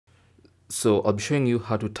So I'll be showing you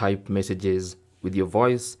how to type messages with your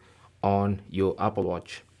voice on your Apple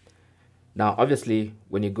Watch. Now, obviously,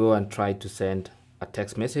 when you go and try to send a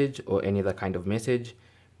text message or any other kind of message,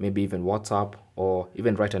 maybe even WhatsApp or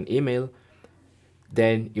even write an email,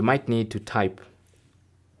 then you might need to type.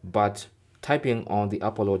 But typing on the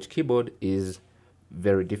Apple Watch keyboard is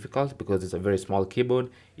very difficult because it's a very small keyboard.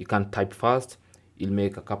 You can't type fast. You'll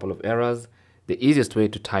make a couple of errors. The easiest way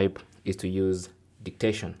to type is to use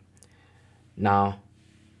dictation. Now,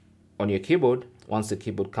 on your keyboard, once the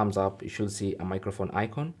keyboard comes up, you should see a microphone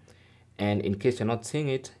icon. And in case you're not seeing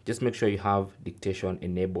it, just make sure you have dictation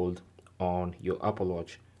enabled on your Apple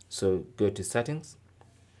Watch. So go to settings.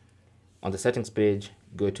 On the settings page,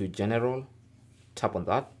 go to general, tap on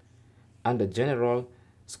that. Under general,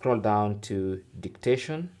 scroll down to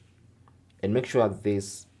dictation and make sure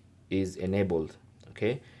this is enabled.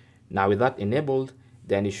 Okay. Now with that enabled,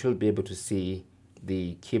 then you should be able to see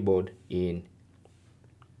the keyboard in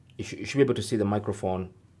you should be able to see the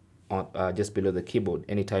microphone on, just below the keyboard.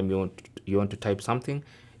 Anytime you want to type something,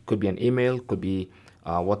 could be an email, could be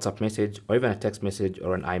a WhatsApp message, or even a text message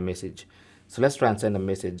or an iMessage. So let's try and send a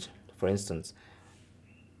message. For instance,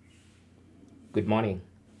 good morning.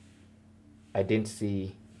 I didn't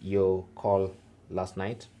see your call last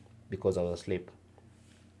night because I was asleep.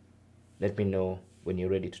 Let me know when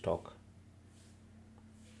you're ready to talk.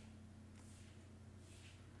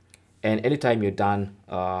 And anytime you're done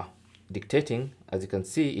dictating, as you can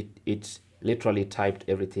see, it literally typed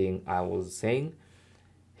everything I was saying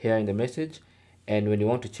here in the message. And when you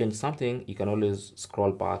want to change something, you can always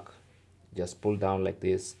scroll back, just pull down like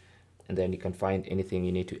this, and then you can find anything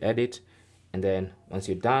you need to edit. And then once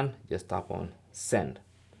you're done, just tap on send.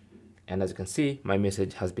 And as you can see, my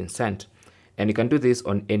message has been sent. And you can do this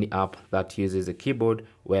on any app that uses a keyboard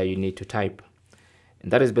where you need to type.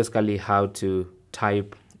 And that is basically how to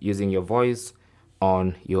type using your voice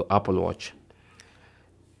on your Apple Watch.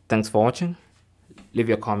 Thanks for watching. Leave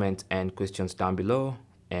your comments and questions down below,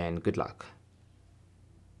 and good luck.